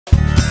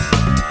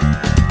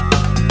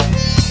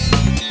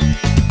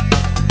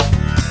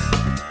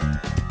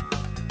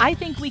I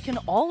think we can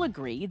all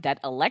agree that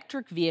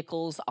electric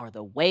vehicles are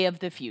the way of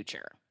the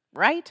future,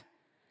 right?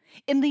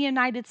 In the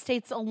United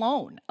States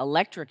alone,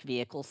 electric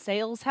vehicle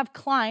sales have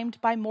climbed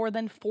by more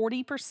than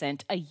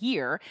 40% a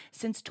year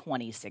since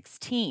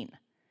 2016.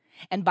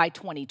 And by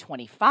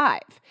 2025,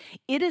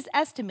 it is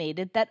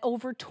estimated that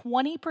over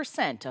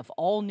 20% of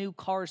all new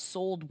cars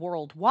sold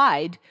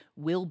worldwide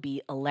will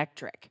be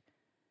electric.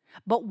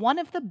 But one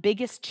of the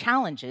biggest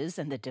challenges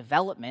in the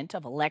development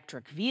of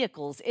electric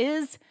vehicles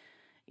is,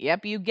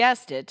 yep, you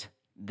guessed it,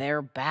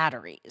 their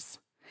batteries.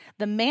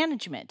 The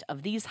management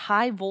of these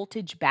high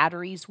voltage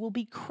batteries will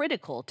be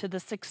critical to the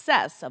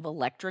success of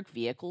electric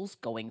vehicles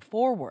going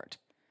forward.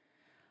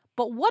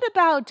 But what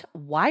about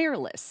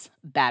wireless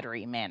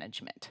battery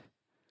management?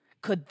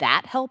 Could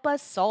that help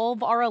us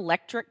solve our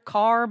electric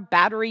car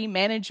battery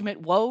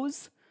management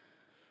woes?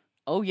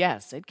 Oh,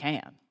 yes, it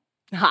can.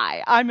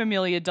 Hi, I'm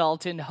Amelia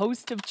Dalton,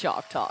 host of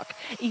Chalk Talk.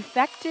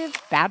 Effective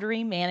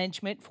battery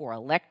management for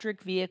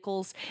electric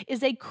vehicles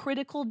is a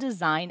critical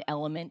design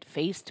element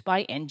faced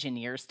by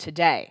engineers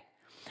today.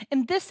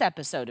 In this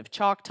episode of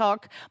Chalk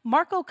Talk,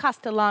 Marco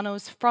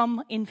Castellanos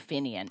from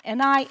Infineon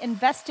and I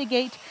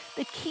investigate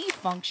the key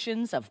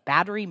functions of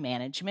battery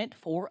management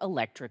for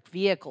electric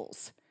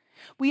vehicles.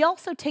 We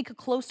also take a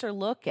closer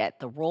look at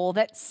the role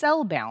that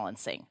cell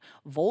balancing,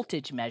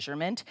 voltage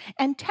measurement,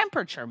 and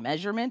temperature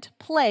measurement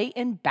play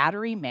in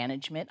battery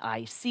management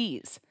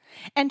ICs,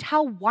 and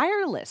how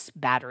wireless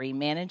battery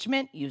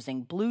management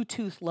using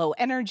Bluetooth Low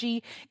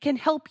Energy can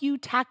help you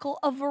tackle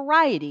a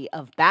variety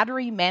of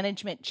battery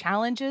management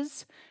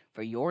challenges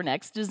for your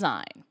next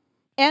design.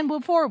 And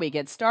before we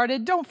get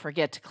started, don't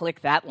forget to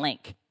click that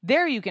link.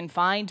 There you can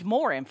find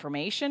more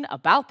information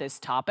about this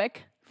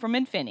topic from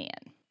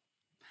Infineon.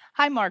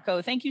 Hi,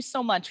 Marco. Thank you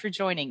so much for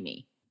joining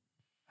me.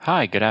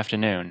 Hi, good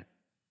afternoon.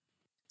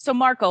 So,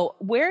 Marco,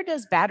 where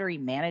does battery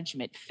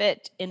management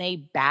fit in a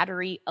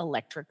battery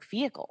electric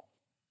vehicle?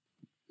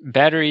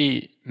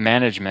 Battery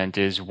management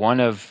is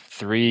one of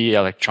three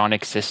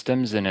electronic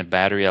systems in a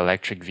battery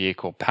electric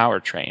vehicle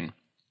powertrain.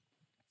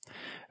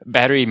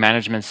 Battery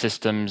management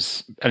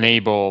systems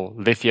enable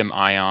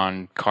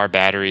lithium-ion car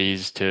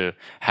batteries to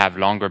have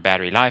longer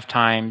battery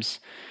lifetimes,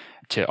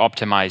 to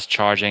optimize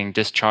charging,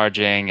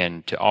 discharging,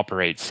 and to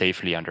operate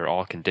safely under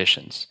all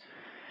conditions.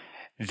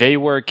 They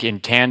work in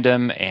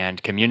tandem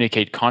and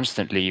communicate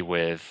constantly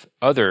with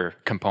other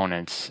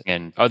components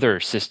and other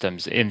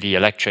systems in the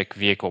electric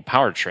vehicle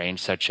powertrain,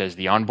 such as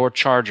the onboard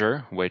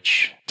charger,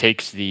 which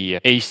takes the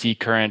AC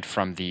current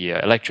from the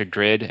electric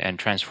grid and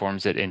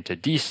transforms it into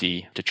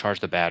DC to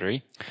charge the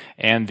battery,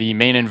 and the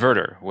main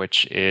inverter,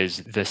 which is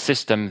the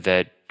system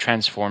that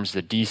transforms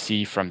the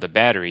DC from the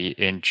battery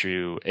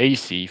into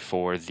AC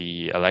for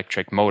the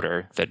electric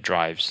motor that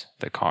drives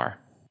the car.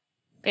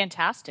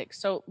 Fantastic.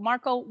 So,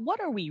 Marco,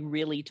 what are we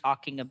really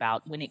talking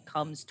about when it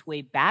comes to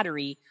a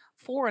battery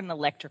for an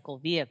electrical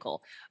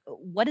vehicle?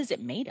 What is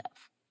it made of?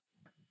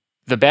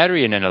 The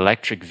battery in an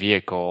electric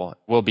vehicle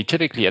will be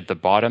typically at the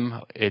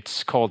bottom.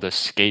 It's called a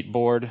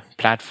skateboard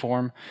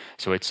platform,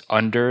 so it's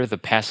under the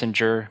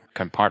passenger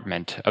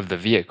compartment of the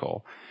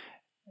vehicle.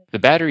 The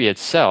battery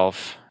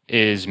itself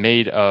is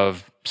made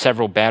of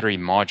several battery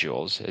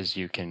modules, as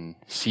you can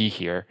see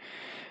here.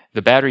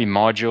 The battery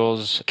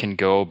modules can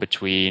go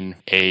between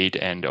 8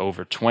 and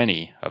over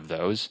 20 of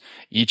those.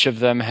 Each of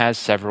them has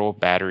several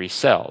battery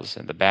cells,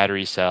 and the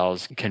battery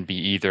cells can be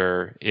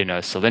either in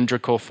a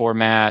cylindrical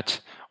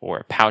format, or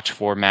a pouch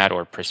format,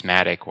 or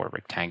prismatic or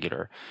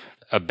rectangular.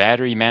 A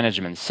battery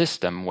management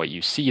system, what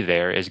you see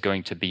there, is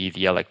going to be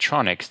the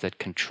electronics that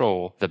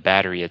control the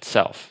battery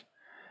itself.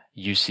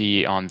 You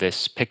see on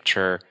this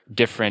picture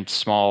different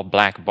small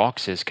black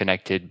boxes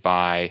connected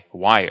by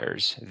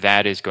wires.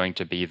 That is going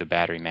to be the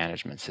battery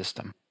management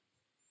system.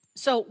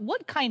 So,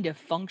 what kind of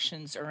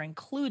functions are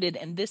included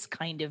in this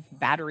kind of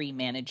battery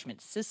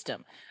management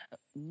system?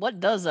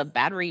 What does a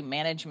battery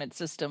management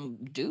system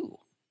do?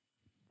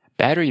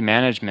 Battery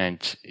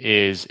management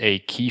is a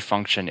key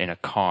function in a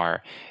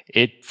car.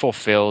 It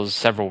fulfills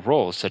several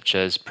roles, such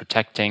as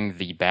protecting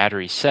the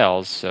battery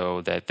cells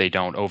so that they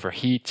don't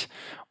overheat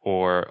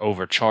or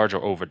overcharge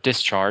or over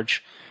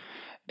discharge.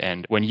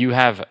 And when you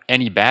have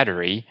any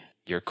battery,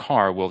 your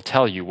car will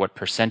tell you what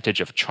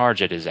percentage of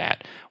charge it is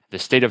at. The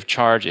state of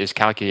charge is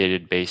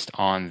calculated based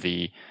on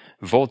the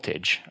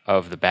voltage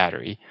of the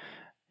battery,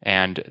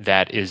 and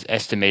that is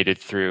estimated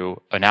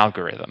through an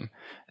algorithm.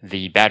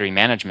 The battery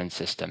management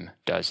system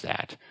does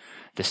that.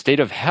 The state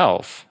of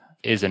health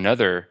is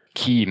another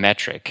key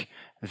metric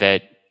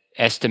that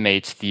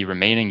estimates the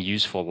remaining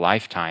useful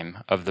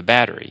lifetime of the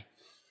battery.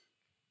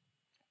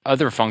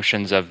 Other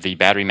functions of the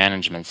battery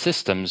management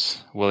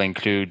systems will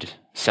include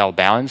cell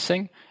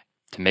balancing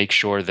to make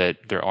sure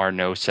that there are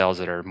no cells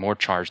that are more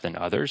charged than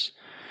others,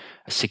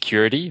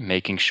 security,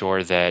 making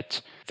sure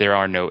that there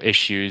are no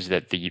issues,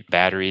 that the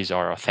batteries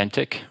are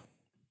authentic,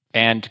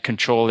 and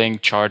controlling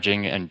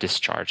charging and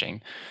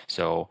discharging.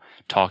 So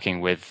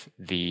talking with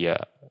the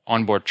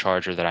onboard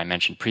charger that I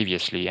mentioned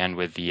previously and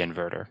with the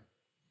inverter.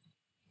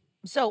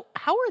 So,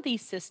 how are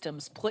these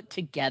systems put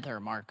together,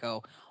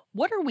 Marco?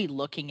 What are we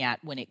looking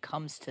at when it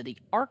comes to the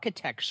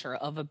architecture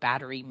of a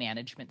battery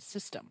management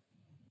system?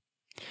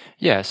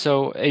 Yeah,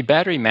 so a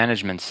battery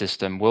management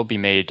system will be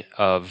made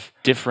of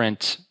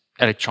different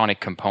electronic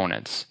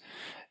components.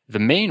 The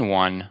main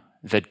one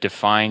that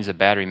defines a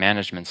battery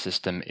management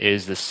system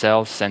is the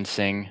cell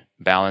sensing,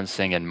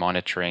 balancing, and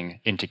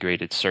monitoring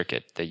integrated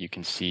circuit that you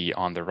can see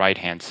on the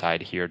right-hand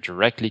side here,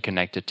 directly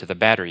connected to the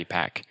battery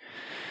pack.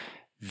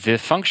 The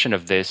function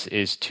of this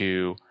is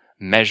to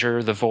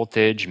measure the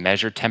voltage,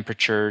 measure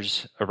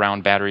temperatures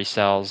around battery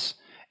cells,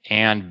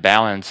 and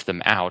balance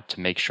them out to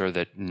make sure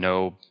that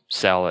no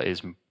cell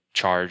is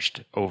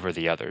charged over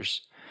the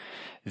others.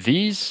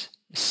 These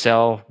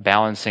cell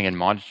balancing and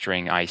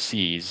monitoring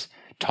ICs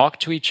talk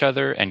to each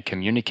other and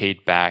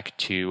communicate back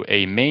to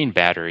a main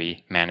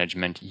battery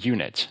management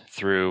unit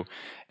through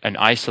an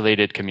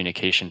isolated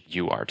communication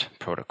UART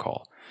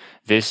protocol.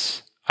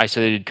 This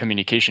isolated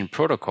communication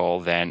protocol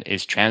then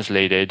is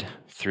translated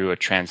through a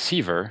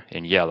transceiver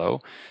in yellow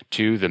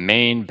to the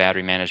main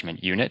battery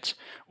management unit,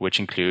 which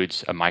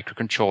includes a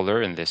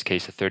microcontroller, in this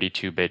case a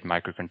 32-bit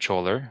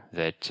microcontroller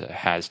that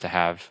has to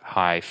have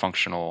high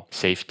functional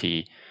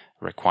safety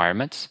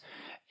requirements,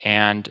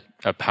 and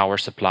a power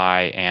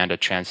supply and a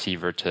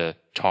transceiver to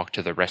talk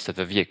to the rest of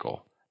the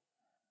vehicle.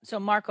 So,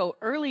 Marco,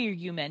 earlier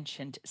you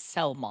mentioned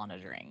cell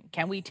monitoring.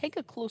 Can we take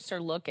a closer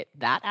look at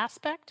that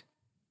aspect?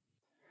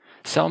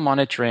 Cell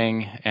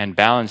monitoring and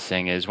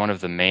balancing is one of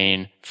the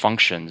main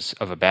functions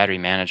of a battery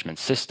management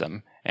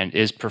system and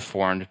is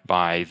performed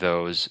by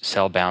those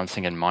cell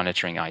balancing and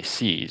monitoring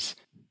ICs,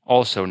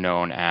 also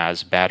known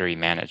as battery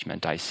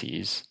management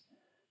ICs.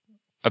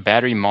 A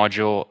battery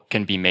module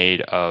can be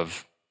made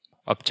of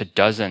up to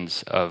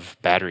dozens of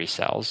battery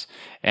cells,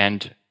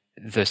 and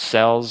the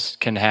cells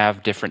can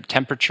have different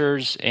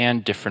temperatures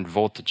and different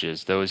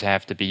voltages. Those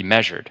have to be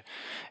measured,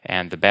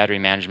 and the battery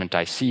management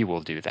IC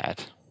will do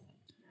that.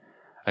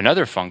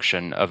 Another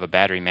function of a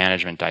battery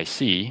management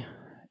IC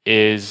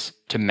is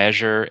to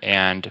measure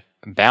and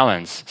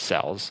balance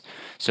cells.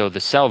 So the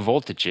cell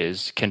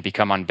voltages can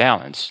become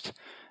unbalanced,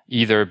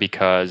 either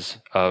because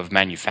of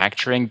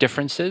manufacturing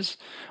differences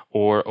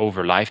or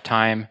over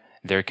lifetime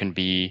there can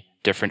be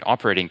different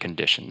operating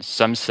conditions.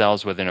 Some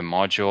cells within a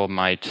module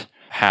might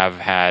have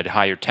had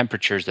higher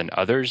temperatures than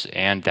others,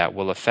 and that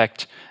will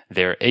affect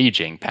their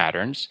aging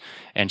patterns,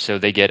 and so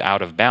they get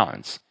out of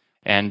balance.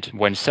 And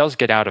when cells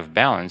get out of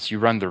balance, you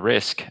run the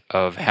risk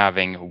of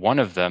having one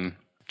of them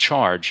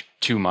charge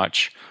too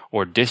much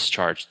or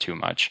discharge too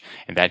much,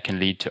 and that can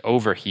lead to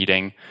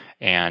overheating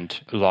and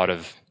a lot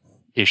of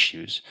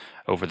issues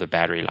over the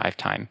battery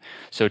lifetime.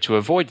 So to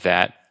avoid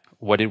that,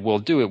 what it will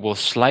do, it will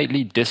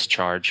slightly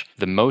discharge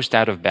the most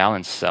out of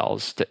balance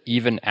cells to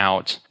even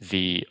out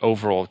the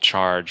overall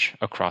charge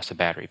across a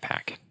battery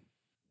pack.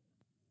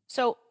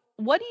 So,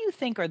 what do you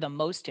think are the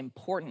most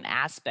important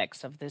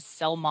aspects of this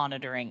cell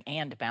monitoring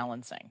and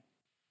balancing?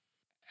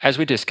 As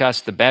we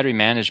discussed, the battery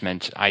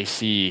management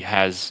IC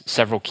has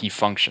several key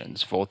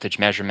functions: voltage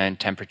measurement,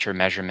 temperature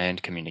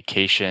measurement,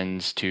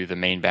 communications to the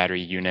main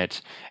battery unit,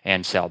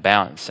 and cell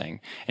balancing.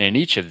 And in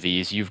each of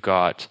these, you've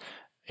got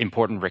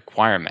important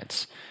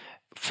requirements.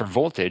 For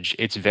voltage,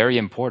 it's very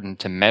important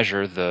to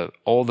measure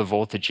all the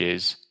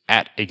voltages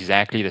at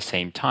exactly the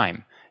same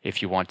time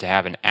if you want to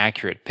have an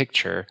accurate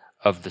picture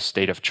of the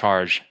state of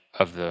charge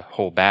of the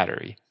whole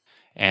battery.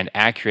 And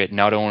accurate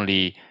not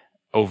only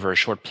over a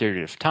short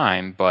period of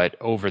time, but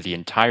over the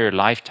entire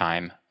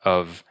lifetime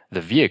of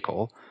the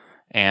vehicle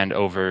and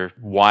over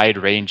wide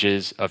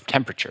ranges of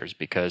temperatures,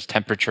 because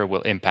temperature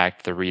will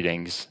impact the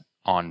readings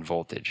on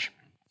voltage.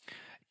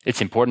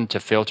 It's important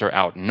to filter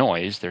out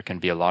noise. There can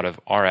be a lot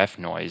of RF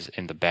noise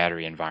in the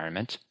battery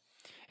environment.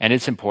 And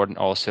it's important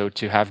also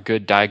to have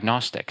good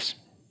diagnostics.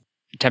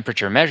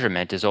 Temperature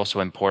measurement is also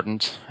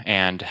important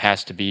and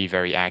has to be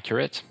very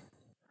accurate.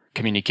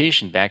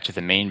 Communication back to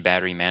the main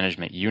battery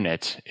management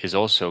unit is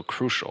also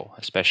crucial,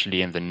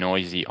 especially in the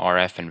noisy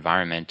RF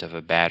environment of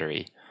a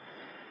battery.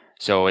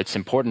 So it's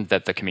important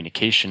that the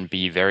communication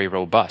be very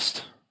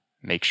robust.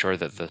 Make sure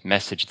that the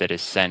message that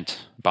is sent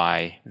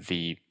by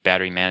the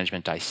battery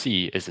management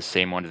IC is the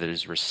same one that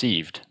is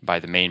received by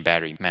the main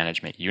battery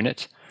management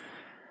unit,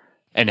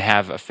 and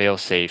have a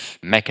fail-safe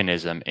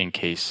mechanism in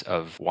case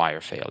of wire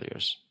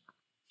failures.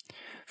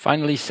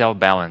 Finally, cell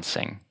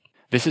balancing.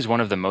 This is one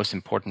of the most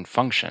important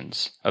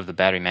functions of the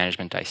battery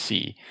management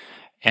IC,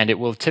 and it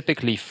will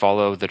typically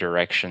follow the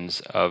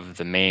directions of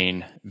the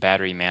main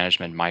battery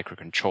management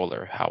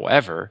microcontroller.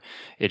 However,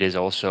 it is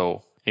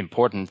also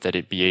important that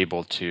it be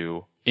able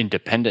to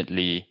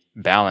independently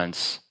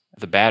balance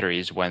the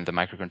batteries when the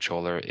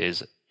microcontroller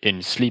is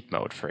in sleep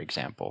mode, for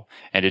example.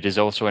 And it is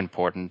also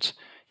important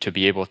to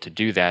be able to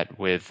do that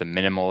with the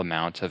minimal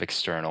amount of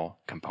external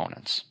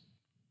components.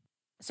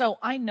 So,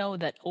 I know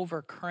that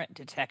overcurrent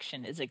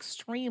detection is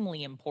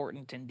extremely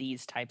important in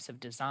these types of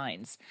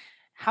designs.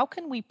 How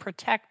can we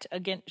protect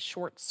against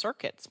short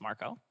circuits,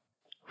 Marco?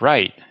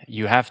 Right.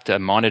 You have to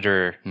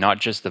monitor not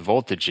just the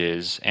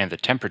voltages and the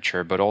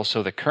temperature, but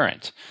also the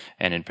current.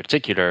 And in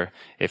particular,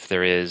 if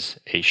there is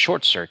a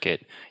short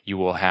circuit, you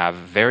will have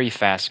very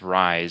fast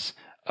rise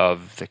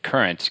of the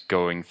current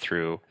going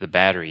through the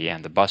battery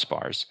and the bus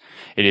bars.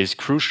 It is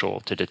crucial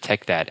to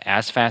detect that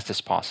as fast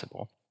as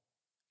possible.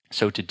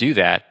 So to do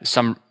that,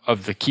 some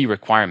of the key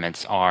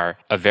requirements are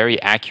a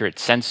very accurate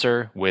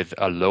sensor with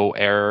a low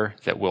error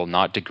that will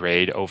not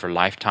degrade over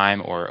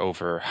lifetime or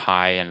over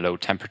high and low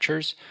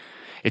temperatures.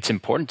 It's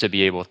important to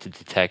be able to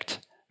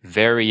detect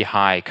very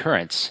high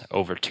currents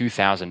over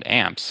 2000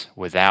 amps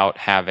without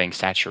having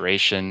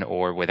saturation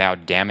or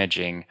without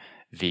damaging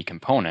the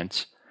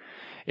components.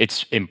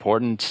 It's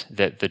important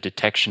that the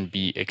detection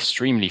be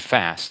extremely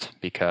fast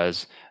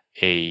because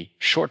a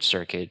short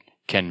circuit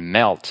can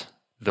melt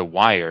the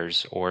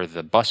wires or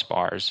the bus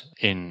bars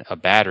in a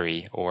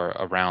battery or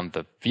around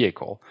the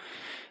vehicle.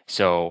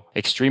 So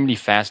extremely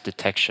fast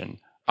detection,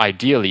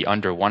 ideally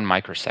under 1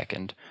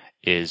 microsecond,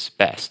 is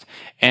best.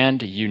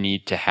 And you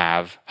need to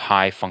have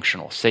high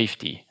functional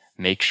safety.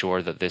 Make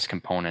sure that this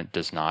component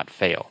does not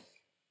fail.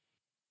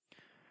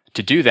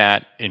 To do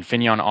that,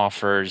 Infineon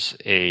offers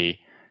a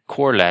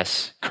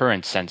coreless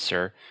current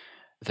sensor,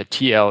 the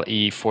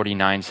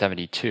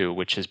TLE4972,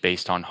 which is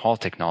based on Hall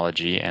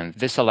technology, and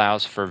this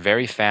allows for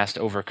very fast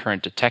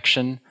overcurrent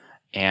detection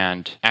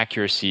and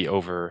accuracy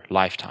over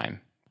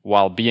lifetime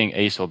while being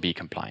ASIL B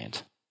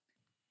compliant.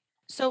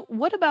 So,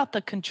 what about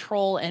the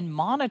control and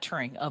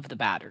monitoring of the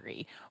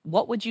battery?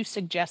 What would you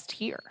suggest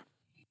here?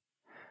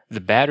 The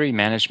battery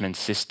management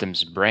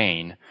system's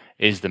brain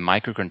is the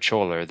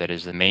microcontroller that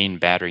is the main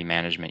battery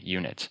management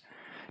unit.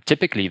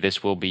 Typically,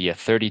 this will be a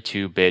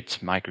 32-bit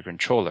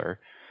microcontroller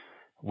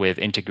with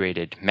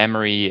integrated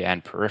memory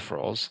and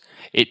peripherals.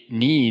 It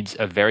needs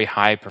a very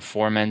high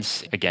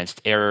performance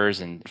against errors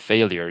and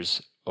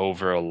failures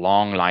over a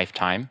long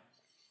lifetime,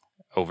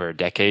 over a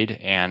decade,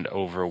 and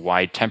over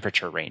wide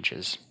temperature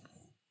ranges.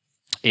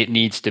 It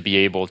needs to be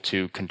able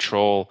to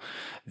control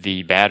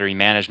the battery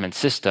management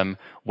system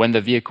when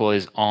the vehicle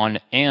is on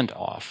and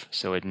off.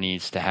 So it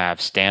needs to have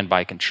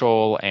standby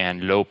control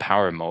and low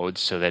power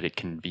modes so that it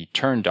can be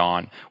turned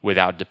on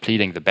without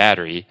depleting the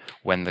battery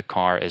when the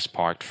car is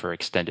parked for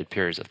extended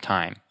periods of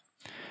time.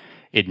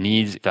 It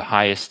needs the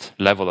highest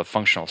level of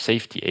functional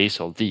safety,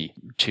 ASIL D,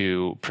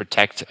 to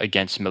protect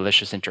against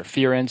malicious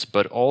interference,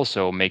 but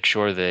also make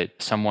sure that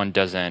someone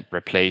doesn't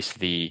replace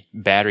the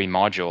battery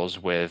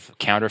modules with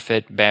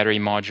counterfeit battery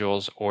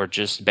modules or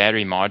just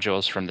battery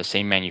modules from the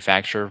same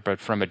manufacturer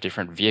but from a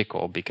different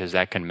vehicle, because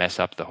that can mess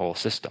up the whole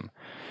system.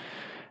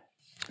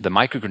 The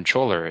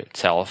microcontroller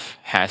itself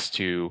has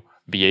to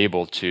be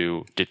able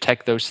to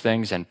detect those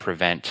things and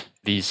prevent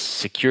these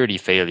security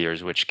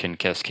failures, which can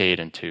cascade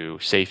into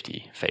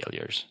safety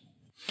failures.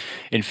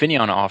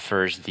 Infineon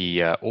offers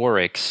the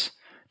Oryx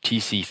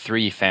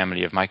TC3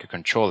 family of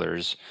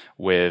microcontrollers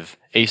with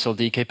ASIL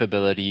D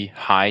capability,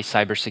 high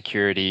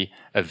cybersecurity,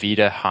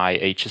 Avida high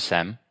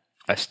HSM,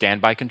 a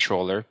standby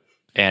controller,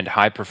 and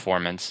high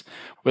performance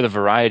with a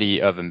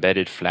variety of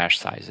embedded flash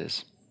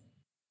sizes.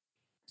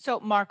 So,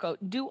 Marco,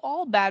 do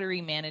all battery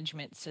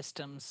management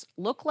systems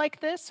look like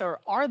this, or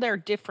are there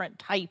different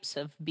types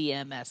of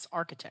BMS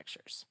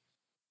architectures?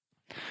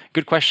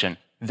 Good question.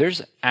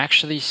 There's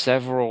actually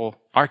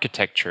several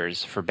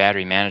architectures for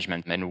battery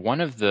management, and one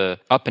of the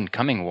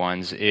up-and-coming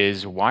ones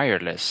is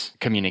wireless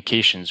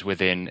communications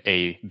within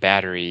a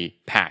battery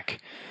pack.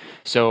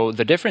 So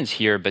the difference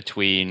here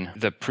between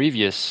the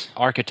previous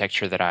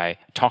architecture that I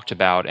talked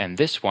about and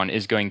this one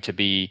is going to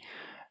be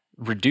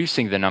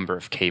reducing the number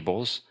of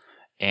cables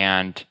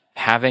and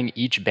having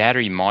each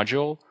battery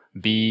module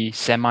be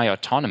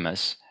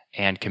semi-autonomous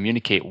and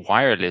communicate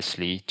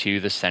wirelessly to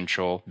the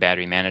central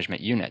battery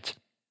management unit.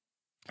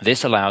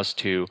 This allows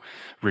to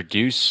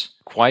reduce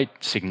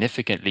quite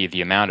significantly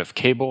the amount of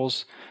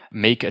cables,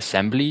 make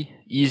assembly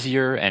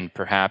easier, and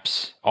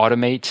perhaps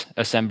automate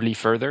assembly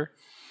further,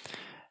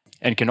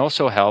 and can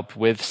also help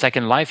with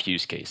second life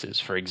use cases.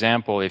 For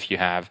example, if you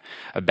have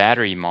a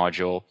battery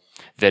module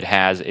that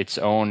has its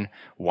own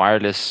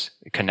wireless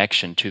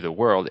connection to the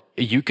world,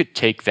 you could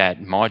take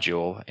that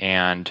module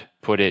and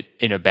put it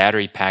in a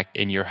battery pack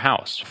in your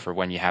house for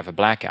when you have a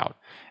blackout.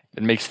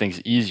 It makes things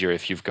easier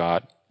if you've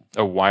got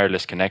a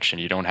wireless connection.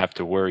 You don't have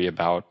to worry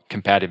about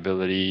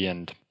compatibility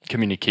and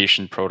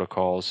communication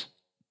protocols.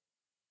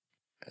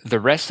 The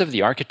rest of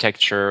the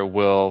architecture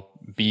will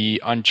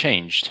be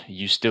unchanged.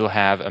 You still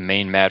have a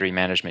main battery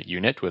management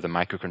unit with a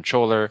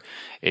microcontroller,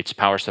 its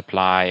power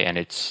supply, and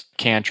its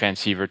CAN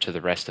transceiver to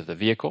the rest of the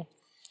vehicle.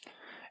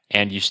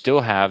 And you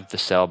still have the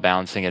cell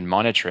balancing and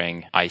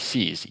monitoring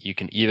ICs. You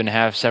can even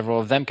have several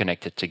of them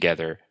connected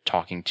together,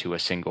 talking to a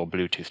single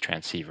Bluetooth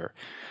transceiver.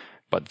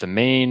 But the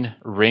main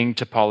ring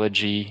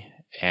topology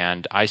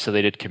and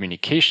isolated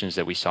communications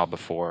that we saw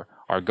before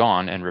are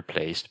gone and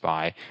replaced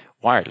by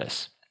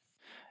wireless.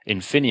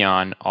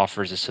 Infineon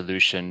offers a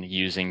solution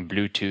using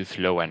Bluetooth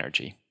Low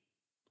Energy.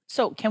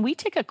 So, can we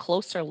take a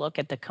closer look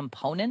at the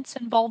components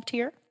involved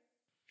here?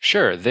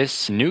 Sure,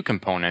 this new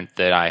component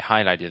that I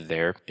highlighted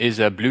there is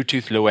a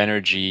Bluetooth Low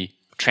Energy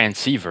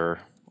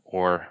transceiver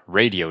or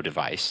radio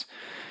device.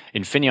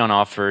 Infineon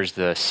offers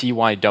the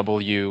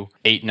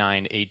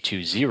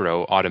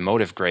CYW89820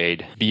 automotive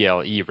grade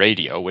BLE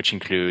radio, which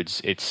includes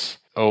its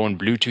own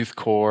Bluetooth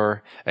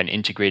core, an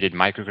integrated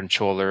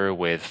microcontroller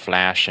with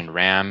flash and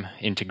RAM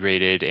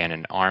integrated, and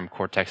an ARM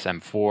Cortex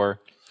M4,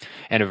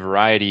 and a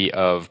variety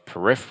of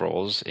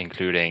peripherals,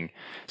 including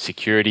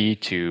security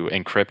to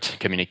encrypt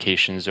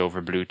communications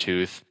over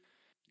Bluetooth,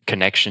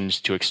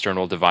 connections to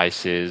external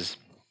devices.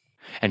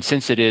 And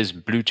since it is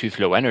Bluetooth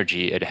low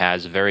energy, it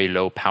has very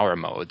low power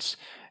modes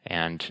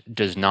and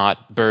does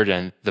not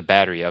burden the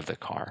battery of the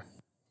car.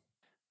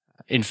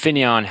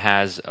 Infineon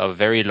has a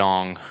very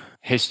long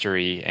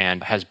history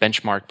and has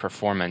benchmarked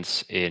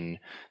performance in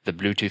the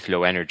Bluetooth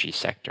low energy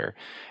sector.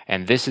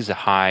 And this is a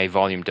high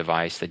volume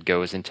device that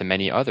goes into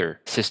many other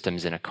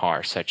systems in a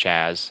car, such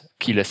as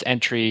keyless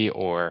entry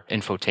or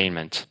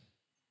infotainment.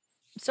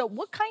 So,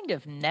 what kind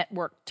of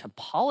network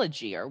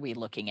topology are we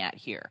looking at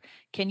here?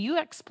 Can you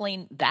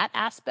explain that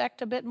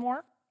aspect a bit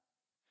more?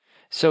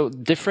 So,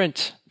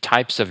 different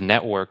types of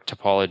network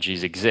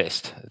topologies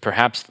exist.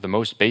 Perhaps the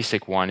most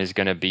basic one is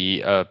going to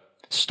be a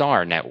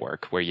star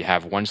network, where you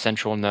have one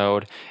central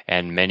node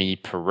and many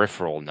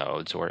peripheral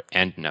nodes or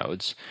end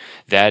nodes.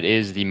 That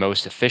is the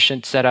most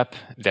efficient setup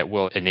that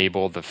will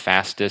enable the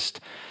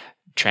fastest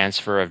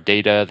transfer of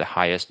data, the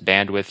highest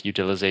bandwidth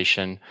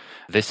utilization.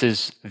 This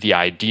is the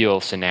ideal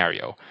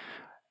scenario.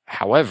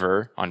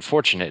 However,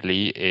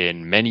 unfortunately,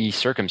 in many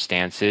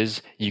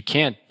circumstances, you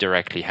can't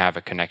directly have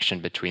a connection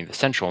between the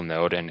central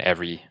node and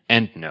every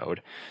end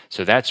node.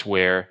 So that's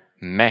where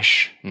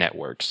mesh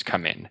networks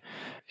come in.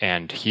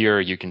 And here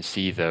you can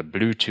see the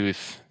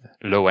Bluetooth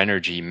low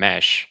energy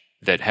mesh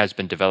that has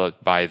been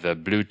developed by the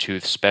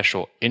Bluetooth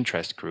Special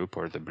Interest Group,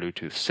 or the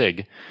Bluetooth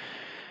SIG.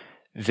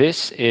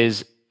 This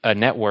is a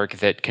network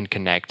that can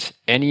connect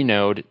any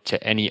node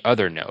to any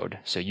other node.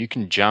 So you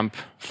can jump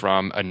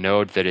from a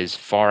node that is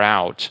far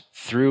out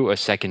through a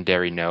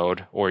secondary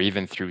node, or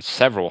even through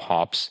several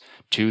hops,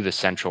 to the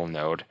central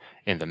node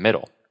in the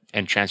middle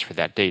and transfer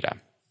that data.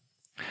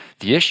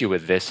 The issue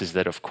with this is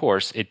that, of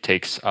course, it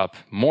takes up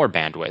more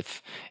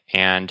bandwidth,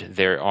 and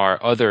there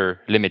are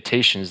other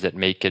limitations that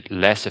make it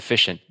less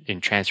efficient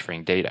in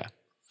transferring data.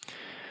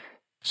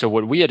 So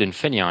what we at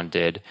Infineon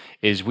did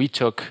is we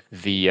took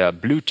the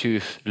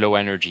Bluetooth low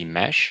energy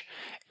mesh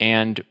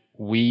and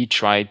we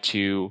tried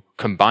to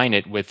combine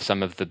it with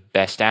some of the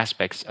best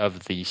aspects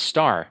of the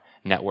star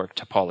network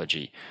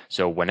topology.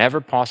 So whenever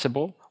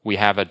possible, we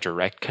have a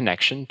direct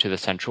connection to the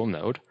central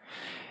node,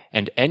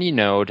 and any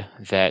node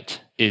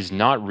that is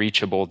not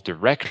reachable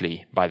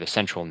directly by the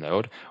central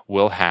node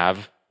will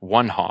have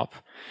one hop,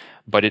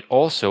 but it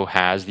also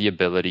has the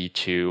ability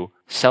to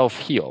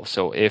self-heal.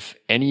 So if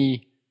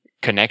any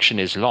connection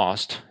is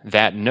lost,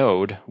 that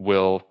node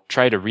will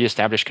try to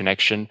reestablish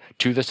connection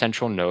to the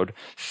central node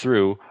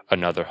through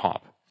another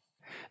hop.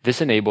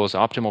 This enables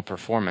optimal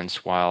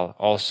performance while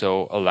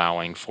also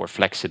allowing for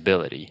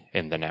flexibility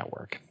in the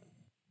network.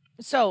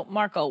 So,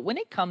 Marco, when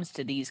it comes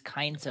to these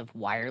kinds of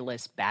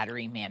wireless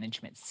battery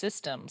management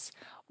systems,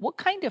 what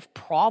kind of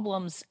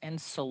problems and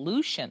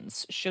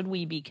solutions should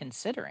we be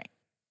considering?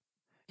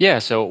 Yeah,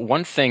 so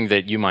one thing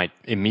that you might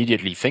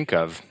immediately think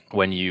of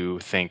when you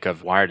think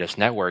of wireless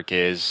network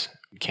is,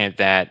 can't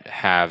that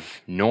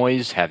have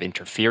noise, have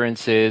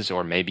interferences,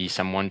 or maybe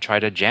someone try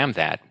to jam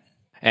that?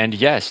 And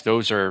yes,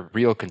 those are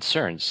real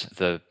concerns.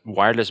 The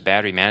wireless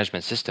battery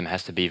management system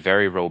has to be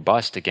very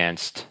robust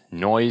against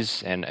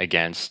noise and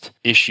against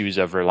issues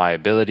of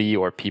reliability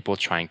or people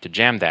trying to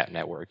jam that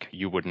network.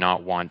 You would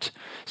not want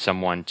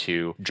someone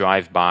to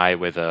drive by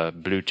with a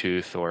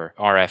Bluetooth or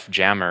RF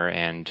jammer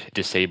and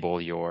disable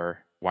your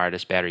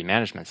wireless battery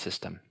management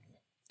system.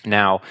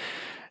 Now,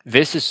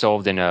 this is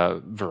solved in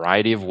a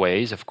variety of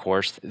ways. Of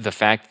course, the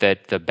fact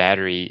that the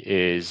battery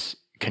is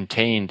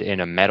contained in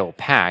a metal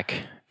pack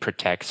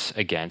protects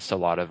against a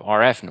lot of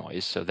RF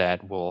noise, so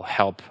that will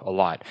help a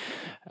lot.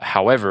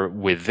 However,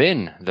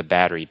 within the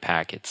battery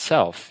pack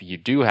itself, you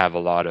do have a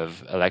lot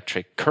of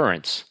electric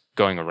currents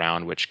going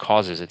around, which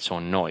causes its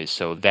own noise.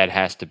 So that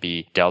has to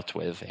be dealt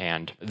with,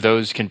 and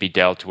those can be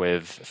dealt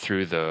with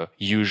through the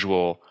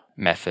usual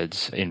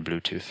methods in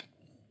Bluetooth.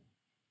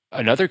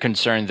 Another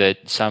concern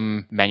that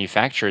some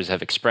manufacturers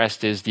have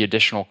expressed is the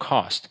additional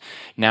cost.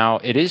 Now,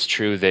 it is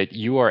true that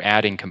you are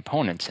adding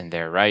components in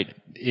there, right?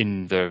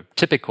 In the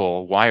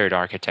typical wired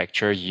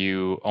architecture,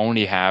 you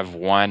only have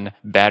one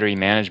battery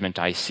management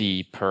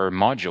IC per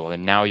module,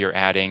 and now you're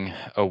adding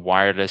a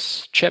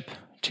wireless chip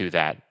to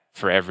that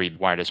for every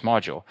wireless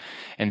module.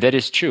 And that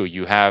is true.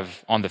 You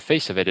have, on the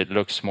face of it, it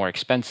looks more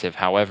expensive.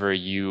 However,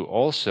 you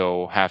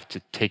also have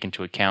to take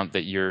into account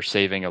that you're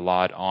saving a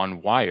lot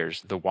on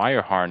wires. The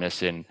wire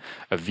harness in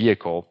a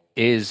vehicle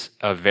is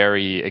a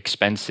very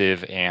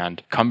expensive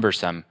and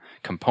cumbersome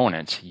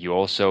component. You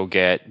also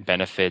get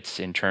benefits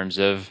in terms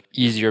of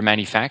easier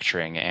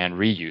manufacturing and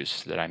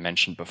reuse that I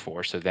mentioned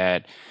before, so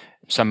that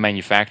some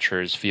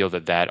manufacturers feel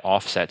that that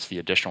offsets the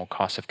additional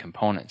cost of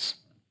components.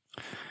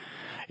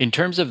 In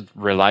terms of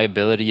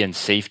reliability and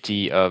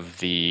safety of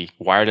the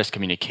wireless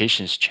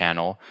communications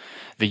channel,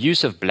 the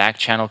use of black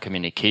channel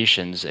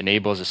communications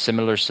enables a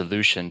similar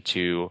solution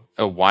to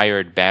a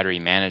wired battery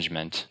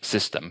management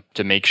system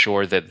to make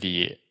sure that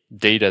the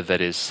data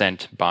that is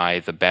sent by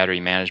the battery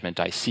management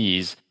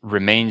ICs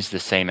remains the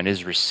same and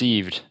is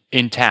received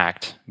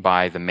intact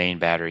by the main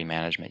battery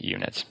management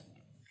unit.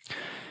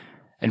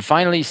 And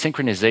finally,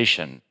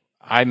 synchronization.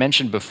 I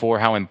mentioned before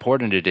how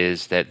important it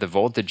is that the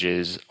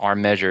voltages are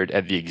measured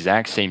at the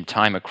exact same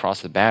time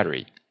across the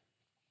battery.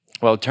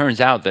 Well, it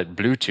turns out that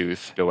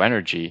Bluetooth Low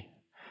Energy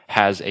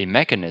has a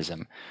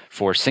mechanism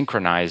for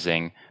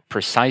synchronizing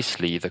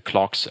precisely the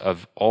clocks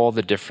of all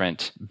the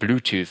different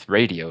Bluetooth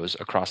radios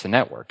across the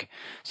network.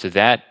 So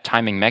that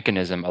timing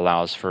mechanism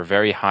allows for a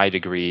very high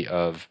degree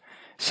of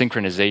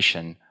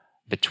synchronization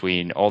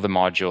between all the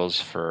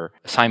modules for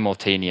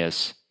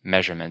simultaneous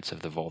measurements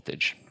of the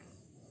voltage.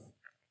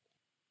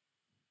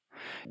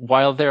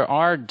 While there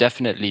are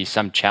definitely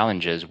some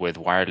challenges with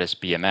wireless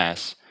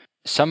BMS,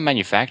 some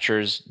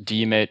manufacturers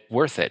deem it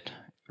worth it.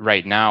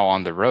 Right now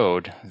on the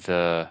road,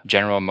 the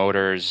General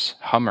Motors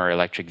Hummer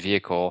electric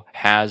vehicle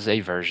has a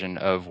version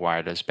of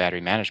wireless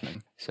battery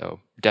management. So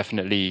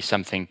definitely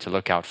something to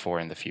look out for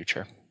in the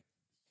future.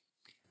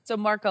 So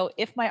Marco,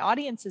 if my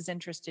audience is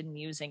interested in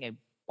using a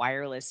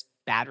wireless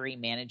battery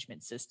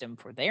management system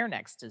for their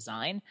next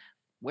design,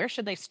 where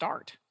should they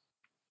start?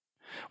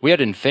 We at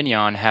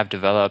Infineon have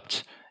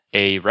developed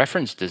a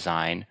reference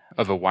design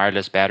of a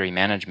wireless battery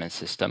management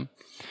system.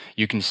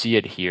 You can see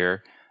it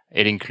here.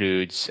 It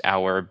includes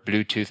our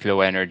Bluetooth Low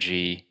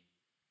Energy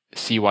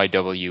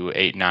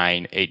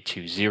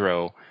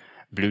CYW89820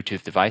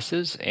 Bluetooth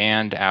devices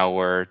and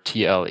our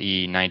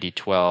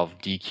TLE9012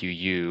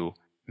 DQU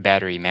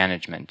battery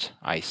management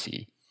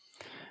IC.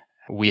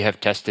 We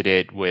have tested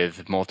it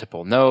with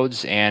multiple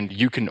nodes, and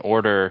you can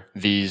order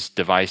these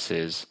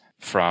devices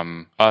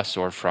from us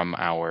or from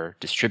our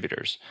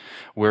distributors.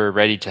 We're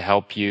ready to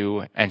help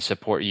you and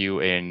support you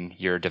in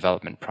your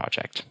development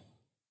project.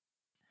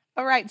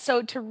 All right,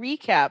 so to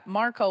recap,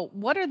 Marco,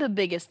 what are the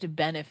biggest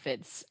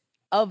benefits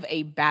of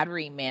a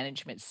battery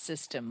management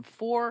system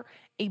for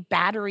a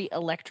battery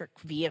electric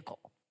vehicle?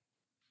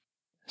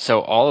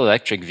 So all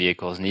electric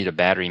vehicles need a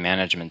battery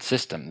management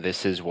system.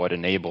 This is what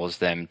enables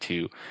them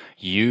to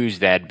use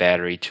that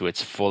battery to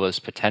its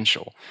fullest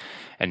potential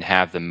and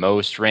have the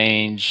most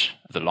range,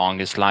 the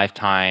longest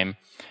lifetime,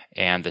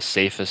 and the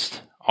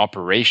safest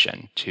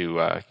operation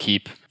to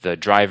keep the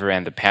driver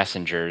and the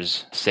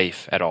passengers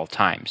safe at all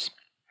times.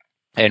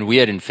 And we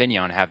at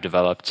Infineon have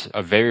developed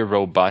a very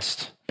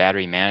robust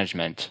battery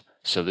management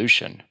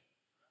solution,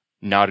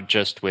 not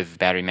just with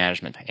battery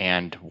management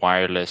and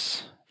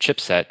wireless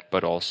chipset,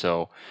 but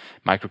also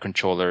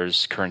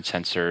microcontrollers, current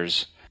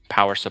sensors,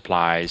 power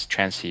supplies,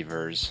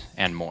 transceivers,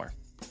 and more.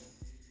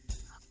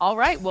 All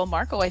right. Well,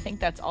 Marco, I think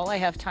that's all I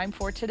have time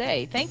for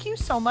today. Thank you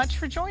so much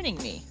for joining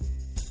me.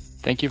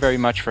 Thank you very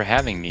much for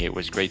having me. It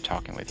was great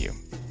talking with you.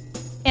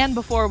 And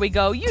before we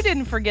go, you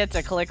didn't forget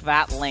to click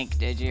that link,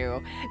 did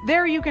you?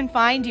 There you can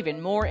find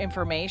even more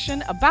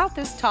information about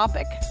this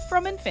topic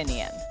from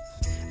Infineon.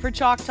 For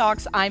Chalk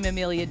Talks, I'm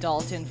Amelia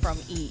Dalton from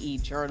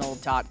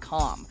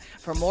eejournal.com.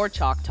 For more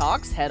Chalk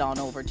Talks, head on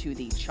over to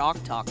the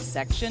Chalk Talks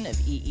section of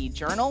EE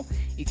Journal.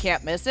 You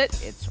can't miss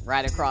it, it's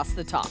right across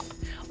the top.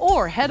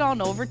 Or head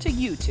on over to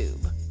YouTube,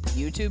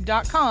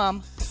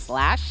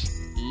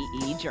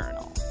 youtube.com/EE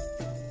Journal.